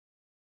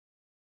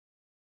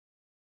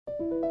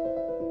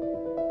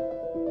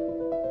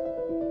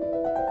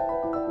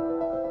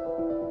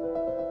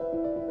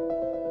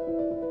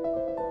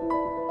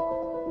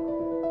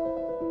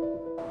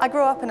I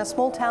grew up in a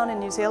small town in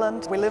New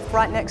Zealand. We lived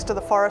right next to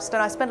the forest,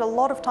 and I spent a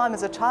lot of time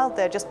as a child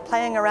there just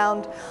playing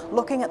around,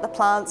 looking at the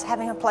plants,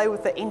 having a play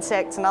with the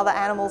insects and other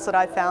animals that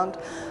I found.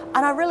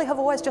 And I really have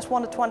always just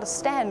wanted to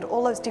understand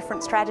all those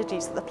different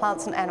strategies that the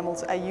plants and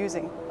animals are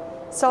using.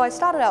 So I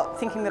started out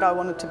thinking that I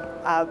wanted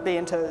to be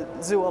into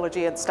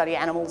zoology and study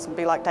animals and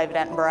be like David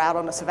Attenborough out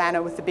on a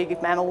savannah with the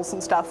big mammals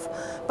and stuff.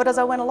 But as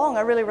I went along,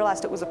 I really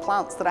realized it was the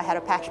plants that I had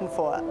a passion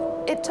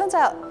for. It turns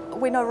out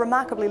we know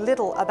remarkably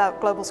little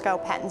about global scale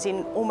patterns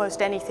in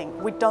almost anything.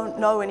 We don't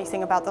know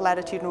anything about the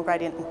latitudinal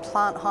gradient in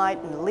plant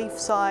height and leaf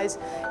size,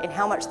 in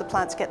how much the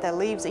plants get their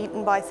leaves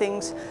eaten by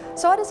things.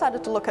 So I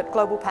decided to look at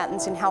global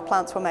patterns in how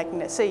plants were making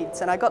their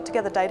seeds, and I got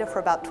together data for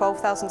about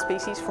 12,000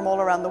 species from all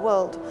around the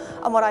world.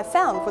 And what I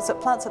found was that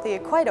plants at the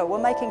equator were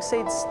making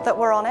seeds that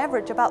were on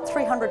average about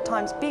 300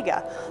 times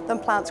bigger than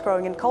plants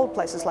growing in cold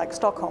places like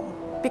Stockholm.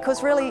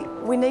 Because really,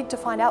 we need to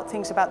find out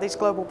things about these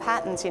global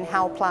patterns in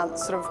how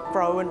plants sort of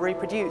grow and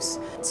reproduce.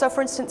 So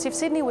for instance, if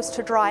Sydney was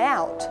to dry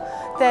out,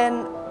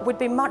 then we'd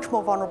be much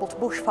more vulnerable to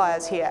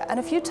bushfires here. And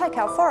if you take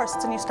our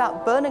forests and you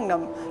start burning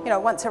them,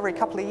 once every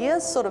couple of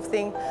years sort of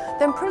thing,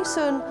 then pretty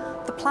soon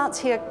the plants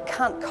here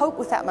can't cope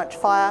with that much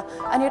fire,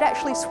 and you'd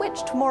actually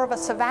switch to more of a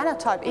savanna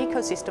type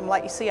ecosystem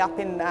like you see up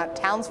in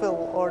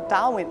Townsville or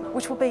Darwin,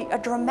 which would be a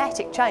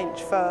dramatic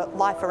change for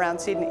life around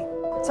Sydney.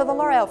 So the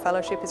L'Oreal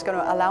Fellowship is going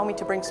to allow me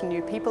to bring some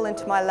new people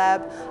into my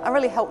lab and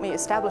really help me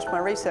establish my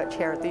research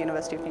here at the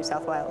University of New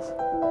South Wales.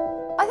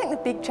 I think the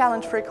big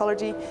challenge for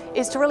ecology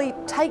is to really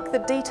take the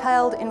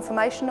detailed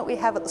information that we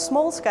have at the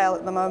small scale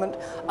at the moment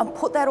and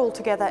put that all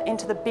together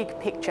into the big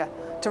picture,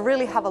 to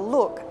really have a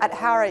look at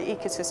how our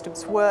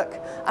ecosystems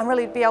work and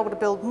really be able to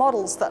build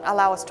models that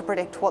allow us to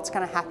predict what's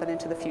going to happen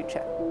into the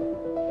future.